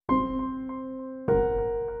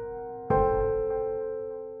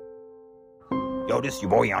Yo, this is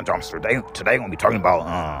your boy Young Dumpster. Today gonna be talking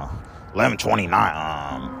about 11/29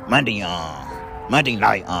 Monday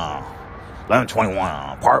night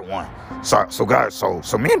 11/21 part 1. So guys, so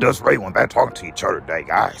me and Desiree went back talking to each other today,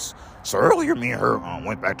 guys. So earlier me and her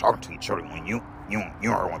went back talking to each other. When you and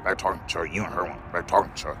her went back talking to each other, you and her went back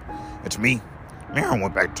talking to each other. It's me and her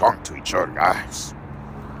went back talking to each other, guys.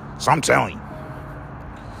 So I'm telling you.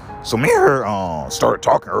 So me and her started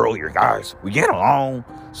talking earlier, guys. We get along.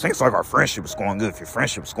 Seems like our friendship is going good. If your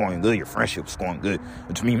friendship is going good, your friendship is going good.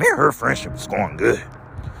 And to me and her friendship is going good.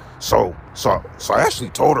 So I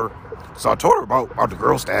actually told her. So I told her about the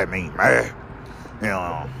girls that had me mad.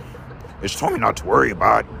 And she told me not to worry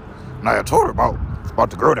about it. And I told her about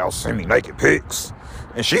the girl that was sending me naked pics.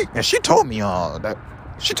 And she told me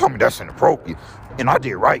that's inappropriate. And I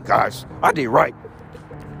did right, guys. I did right.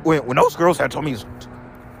 When those girls had told me,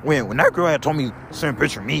 when that girl had told me to send a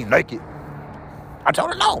picture of me naked, I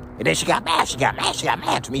told her no. And then she got mad. She got mad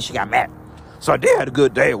to me. She got mad. So I did have a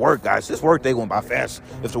good day at work, guys. This work day went by fast.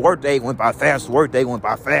 If the work day went by fast, the work day went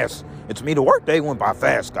by fast. And to me, the work day went by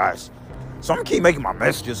fast, guys. So I'm going to keep making my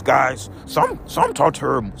messages, guys. So I'm talk to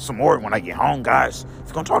her some more when I get home, guys. If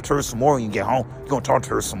you're going to talk to her some more when you get home, you're going to talk to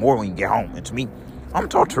her some more when you get home. And to me, I'm going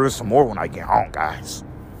to talk to her some more when I get home, guys.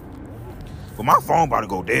 But my phone about to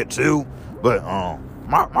go dead, too. But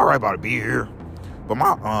my ride about to be here. But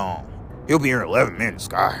he'll be here in 11 minutes,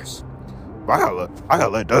 guys. But I gotta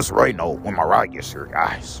let Desiree know when my ride gets here,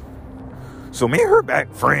 guys. So me and her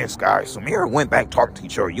back friends, guys. So me and her went back talking to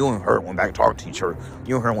each other. You and her went back talking to each other.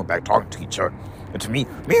 You and her went back talking to each other. And to me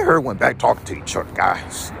and her went back talking to each other,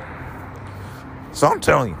 guys. So I'm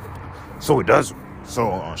telling you. So it does.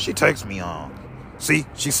 So she texts me,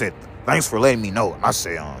 she said, thanks for letting me know. And I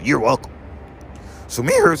said, you're welcome. So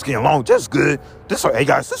me and her's getting along just good. Hey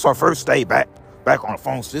guys, this is our first day back on the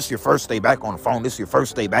phone. So this is your first day back on the phone. This is your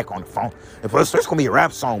first day back on the phone. And plus, there's going to be a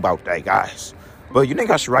rap song about that, guys. But you think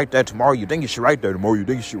I should write that tomorrow? You think you should write that tomorrow? You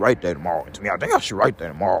think you should write that tomorrow? And to me, I think I should write that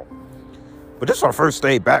tomorrow. But this is our first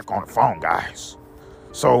day back on the phone, guys.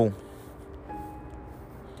 So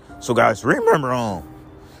guys, remember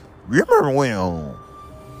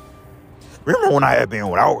when I had been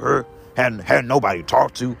without her, had nobody to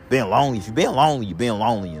talk to, being lonely. If you've been lonely, you've been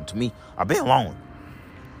lonely. And to me, I've been lonely.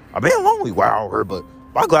 I've been lonely without her, but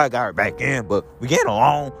I'm glad I got her back in. But we getting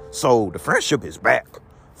along, so the friendship is back.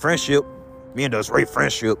 Friendship, me and Desiree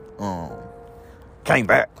friendship, came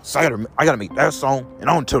back. So I gotta make that song, and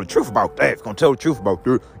I'm gonna tell the truth about that. If you're gonna tell the truth about that,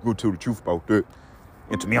 you're gonna tell the truth about that.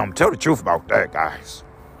 And to me, I'm gonna tell the truth about that, guys.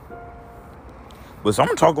 But so I'm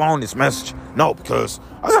gonna talk on this message. No, because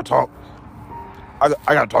I gotta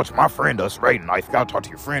talk to my friend Desiree tonight. If you gotta talk to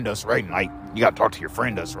your friend Desiree tonight, you gotta talk to your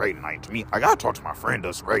friend Desiree tonight. To me, I gotta talk to my friend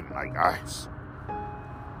Desiree tonight, guys.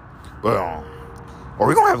 But are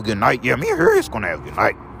we gonna have a good night? Yeah, me and her is gonna have a good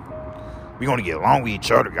night. We gonna get along with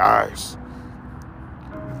each other, guys.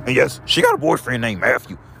 And yes, she got a boyfriend named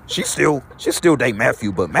Matthew. She still date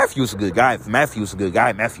Matthew, but Matthew's a good guy. If Matthew's a good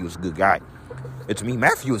guy, Matthew's a good guy. And to me,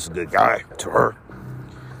 Matthew is a good guy to her.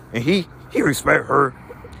 And he respect her.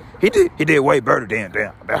 He did way better than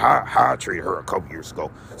how I treated her a couple years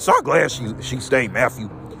ago. So I'm glad she stayed Matthew.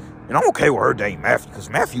 And I'm okay with her dating Matthew,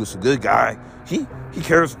 because Matthew's a good guy. He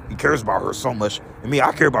cares about her so much. And me,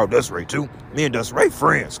 I care about Desiree too. Me and Desiree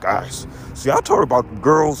friends, guys. See, I told her about the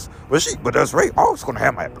girls, but Desiree always gonna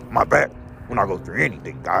have my back when I go through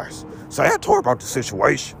anything, guys. So I told her about the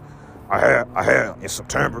situation I had in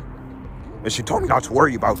September. And she told me not to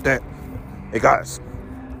worry about that. Hey guys,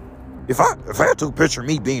 if I had took a picture of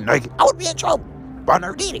me being naked, I would be in trouble. But I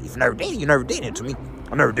never did it. If you never did it, you never did it to me.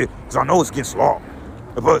 I never did. Because I know it's against the law.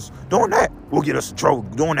 And plus, doing that will get us in trouble.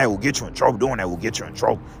 Doing that will get you in trouble. Doing that will get you in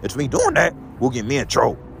trouble. And to me, doing that will get me in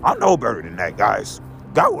trouble. I know better than that, guys.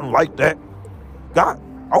 God wouldn't like that. God,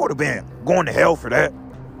 I would have been going to hell for that.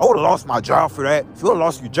 I would have lost my job for that. If you would have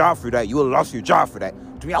lost your job for that, you would have lost your job for that.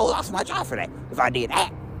 To me, I would have lost my job for that if I did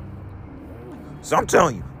that. So I'm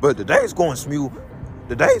telling you, but the day's going smooth.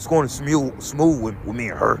 The day's going smooth with me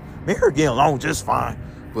and her. Me and her getting along just fine.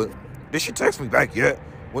 But did she text me back yet?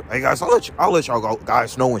 Hey guys, I'll let y'all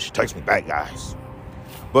guys know when she texts me back, guys.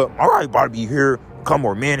 But my ride about to be here a couple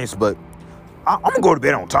more minutes, but I'm gonna go to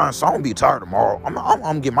bed on time, so I'm gonna be tired tomorrow. I'm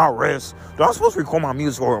gonna get my rest. I was supposed to record my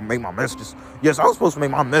music or make my messages. Yes, I was supposed to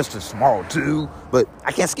make my messages tomorrow too, but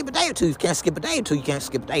I can't skip a day or two. You can't skip a day or two. You can't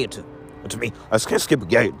skip a day or two. And to me, I just can't skip a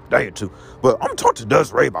day or two. But I'm gonna talk to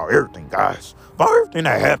Desiree about everything, guys. About everything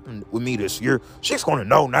that happened with me this year. She's gonna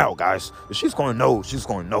know now, guys. If she's gonna know, she's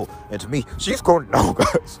gonna know. And to me, she's gonna know,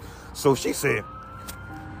 guys. So she said,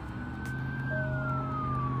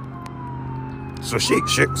 So she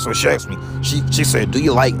asked me, she said, do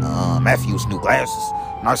you like Matthew's new glasses?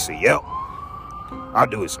 And I said, yep. I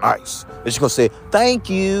do, it's nice. And she gonna say, thank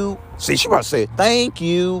you. See, she about to say, thank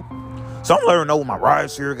you. So I'm gonna let her know when my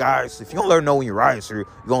ride's here, guys. If you don't let her know when your ride's here,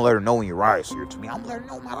 you're gonna let her know when your ride's here. To me, I'm gonna let her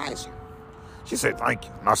know when my ride's here. She said, thank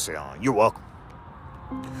you. And I said, you're welcome.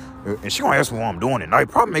 And she gonna ask me what I'm doing tonight.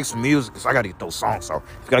 Probably make some music, because I gotta get those songs out.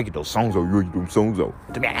 You gotta get those songs out. You gotta get those songs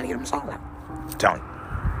out. To me, I gotta get them songs out. I'm telling you.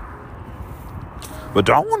 But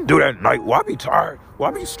do I want to do that tonight? Will I be tired? Will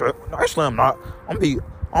I be stressed? Actually, I'm not. I'm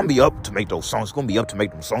gonna be up to make those songs. It's gonna be up to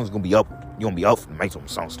make them songs. It's gonna be up. You're gonna be up to make them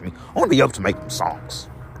songs to me. I'm gonna be up to make them songs.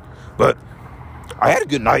 But I had a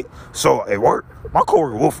good night. So at work, my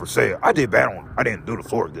coworker Wolford said I didn't do the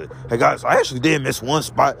floor good. Hey guys, I actually did miss one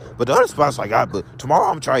spot, but the other spots I got. But tomorrow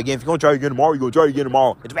I'm gonna try again. If you're gonna try again tomorrow, you're gonna try again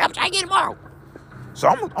tomorrow. I'm gonna try again tomorrow. So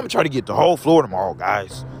I'm gonna try to get the whole floor tomorrow,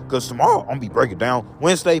 guys. Because tomorrow I'm gonna be breaking down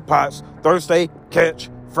Wednesday pots, Thursday catch,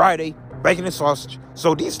 Friday bacon and sausage.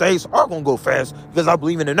 So these days are gonna go fast because I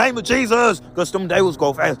believe in the name of Jesus. Because them days will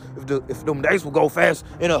go fast. If them days will go fast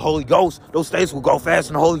in the Holy Ghost, those days will go fast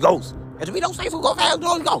in the Holy Ghost. And to me, those days will go fast in the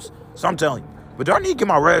Holy Ghost. So I'm telling you. But do I need to get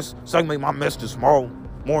my rest so I can make my messages tomorrow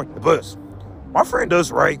morning? But my friend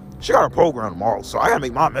does right. She got a program tomorrow, so I gotta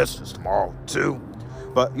make my messages tomorrow too.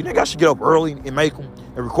 But you think I should get up early and make them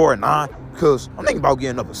and record at 9? Because I'm thinking about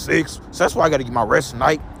getting up at 6. So that's why I got to get my rest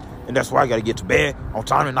tonight. And that's why I got to get to bed on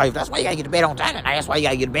time tonight. That's why you got to get to bed on time tonight. That's why you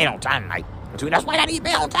got to get to bed on time tonight. That's why I got to get to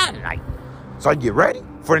bed on time tonight. So I can get ready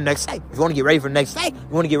for the next day. If you want to get ready for the next day, you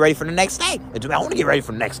want to get ready for the next day. I want to get ready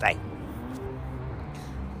for the next day.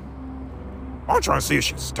 I'm trying to see if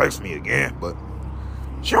she texts me again. But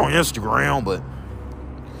she on Instagram. But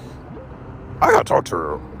I got to talk to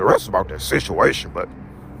her the rest about that situation. But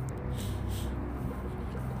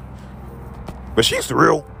she's the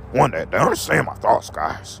real one that understands my thoughts,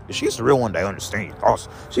 guys. She's the real one that understands your thoughts.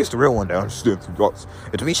 She's the real one that understands your thoughts.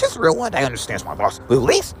 And to me, she's the real one that understands my thoughts. But at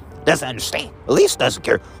least doesn't understand. At least doesn't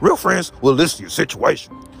care. Real friends will listen to your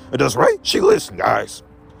situation. And does right? She listens, guys.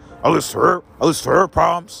 I listen to her. I listen to her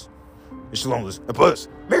problems. And she don't listen. And plus,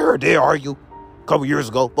 me and her did argue a couple years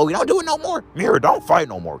ago, but we don't do it no more. Me and her don't fight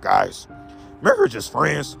no more, guys. Me and her just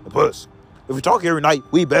friends. And plus, if we talk every night,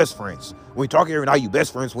 we best friends. When we talk every night, you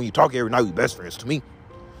best friends. When you talk every night, we best friends. To me.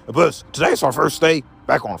 But today's our first day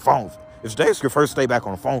back on the phone. If today's your first day back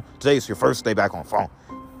on the phone, today's your first day back on the phone.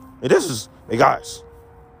 And this is, hey guys,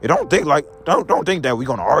 don't think that we're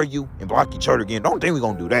gonna argue and block each other again. Don't think we're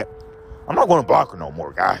gonna do that. I'm not gonna block her no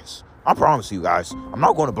more, guys. I promise you guys, I'm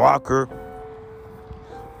not gonna block her.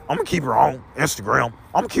 I'm gonna keep her on Instagram.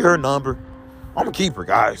 I'm gonna keep her number. I'm gonna keep her,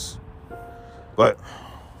 guys. But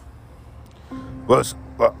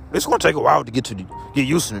it's gonna take a while to get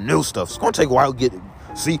used to the new stuff. It's gonna take a while to get.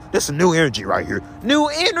 See, this is new energy right here. New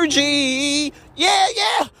energy, yeah,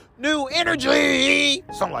 new energy,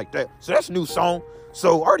 something like that. So that's a new song.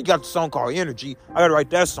 So I already got the song called Energy. I gotta write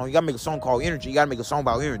that song. You gotta make a song called Energy. You gotta make a song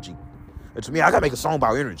about energy. And to me, I gotta make a song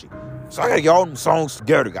about energy. So I gotta get all them songs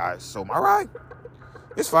together, guys. So am I right?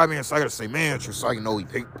 It's 5 minutes. So I gotta say manager so I can know he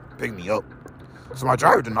picked me up. So my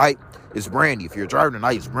driver tonight is Brandy. If you're a driver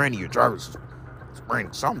tonight, it's Brandy. Your driver's Brandy.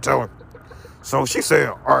 So I'm telling her. So she said,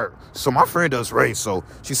 all right, so my friend does race. So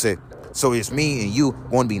she said, so it's me and you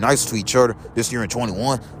going to be nice to each other this year in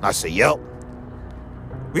 21. And I said, yep.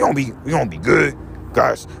 We gonna be good,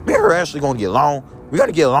 guys. Me and her actually gonna get along. We're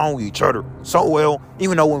gonna get along with each other so well,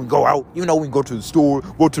 even though when we go out, even though we go to the store,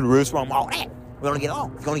 go to the restaurant, all that. We're gonna get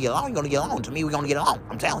along. We're gonna get along. We're gonna get along. To me, we're gonna get along.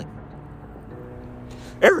 I'm telling you.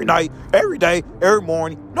 Every night, every day, every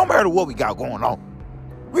morning, no matter what we got going on,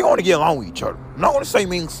 we're gonna get along with each other. I'm not gonna say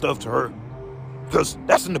mean stuff to her. Because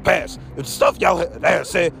that's in the past. If the stuff y'all have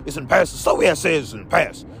said is in the past, the stuff we have said is in the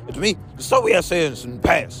past. And to me, the stuff we have said is in the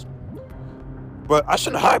past. But I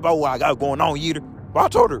shouldn't hide about what I got going on either.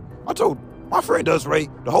 But I told my friend Desiree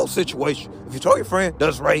the whole situation. If you told your friend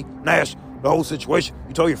Desiree Nash the whole situation,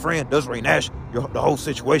 you told your friend Desiree Nash the whole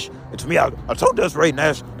situation. And to me, I told Desiree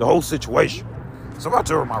Nash the whole situation. So I told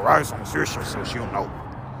her my ride's on seriously so she'll know.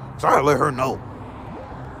 So I gotta let her know.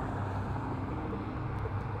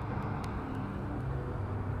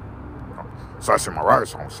 So I said, my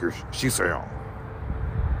ride's home. She said,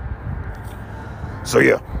 so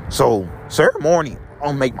yeah. So every morning, I'm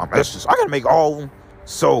going to make my messages. I got to make all of them.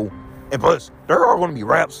 So, and plus, there are going to be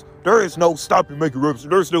raps. There is no stopping making raps.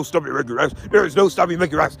 There's no stopping making raps. There is no stopping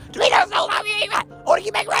making raps. To me, there's no stopping making raps. I want to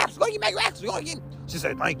keep making raps. Go keep making raps. She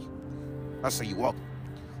said, thank you. I said, you're welcome.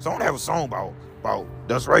 So I want to have a song about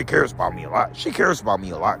Desiree cares about me a lot. She cares about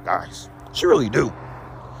me a lot, guys. She really do.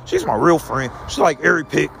 She's my real friend. She like every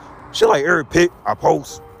pic I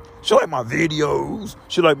post. She like my videos.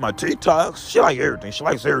 She like my TikToks. She like everything. She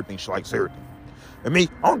likes everything. She likes everything. And me,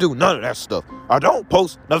 I don't do none of that stuff. I don't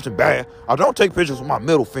post nothing bad. I don't take pictures with my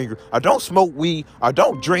middle finger. I don't smoke weed. I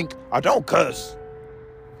don't drink. I don't cuss.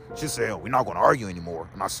 She said, we're not going to argue anymore.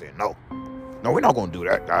 And I said, no. No, we're not going to do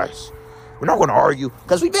that, guys. We're not going to argue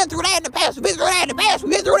because we've been through that in the past. We've been through that in the past.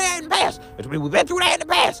 We've been through that in the past. We've been through that in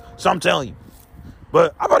the past. So I'm telling you.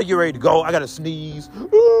 But I'm about to get ready to go. I got to sneeze.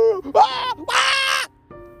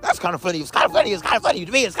 That's kind of funny. It's kind of funny. It's kind of funny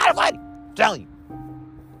to me. It's kind of funny. I'm telling you.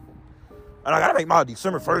 And I got to make my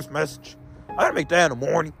December 1st message. I got to make that in the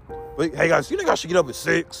morning. But hey, guys, you think I should get up at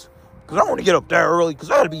 6? Because I don't want to get up that early because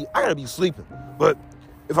I gotta be sleeping. But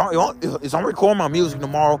if I'm recording my music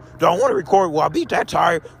tomorrow, do I want to record? Will I be that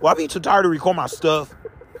tired? Will I be too tired to record my stuff?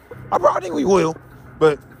 I probably think we will.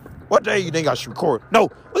 But what day you think I should record? No,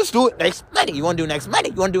 let's do it next Monday. You want to do it next Monday?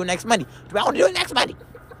 You want to do it next Monday? Do I want to do it next Monday?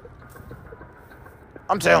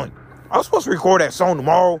 I'm telling you. I was supposed to record that song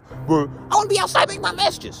tomorrow, but I want to be outside making my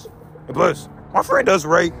messages. And plus, my friend does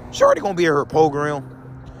Ray. She already going to be at her program.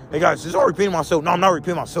 Hey, guys, this is all repeating myself. No, I'm not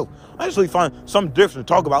repeating myself. I actually find something different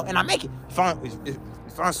to talk about, and I make it. If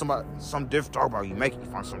you find something different to talk about, you make it.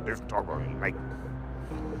 You find something different to talk about, you make it.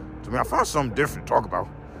 To me, I find something different to talk about.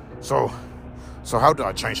 So how do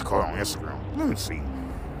I change the color on Instagram? Let me see.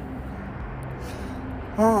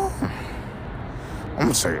 I'm going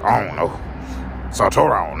to say, I don't know. So I told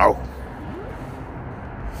her I don't know.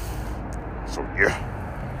 So, yeah.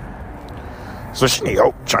 So she need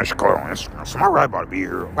help change the color on Instagram. So my ride about to be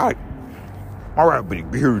here. My ride will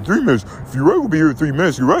be here in 3 minutes. If your ride will be here in 3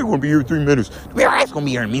 minutes, your ride won't be here in 3 minutes. Your ride's going to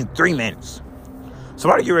be here in 3 minutes. So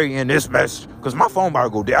I'm about to get ready to end this message because my phone about to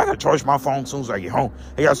go dead. I got to charge my phone as soon as I get home.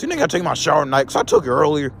 Hey, guys, you think I take my shower tonight? Because I took it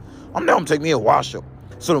earlier. I'm now going to take me a wash up.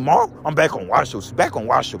 So tomorrow, I'm back on wash ups. Back on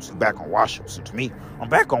wash ups. Back on wash ups. So to me, I'm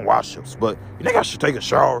back on wash ups. But you think I should take a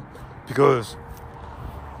shower? Because,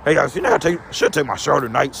 hey guys, you think I should take my shower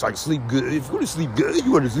tonight so I can sleep good. If you want to sleep good,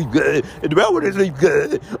 you want to sleep good. And the want to sleep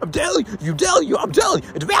good. I'm telling you. I'm telling you. I'm telling you.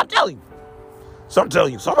 I'm telling you. So I'm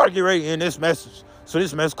telling you. So I'm about to get ready to end this message. So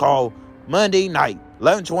this message called Monday Night,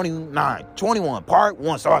 11/29/21, Part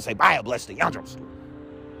 1. So I say, bye, bless the young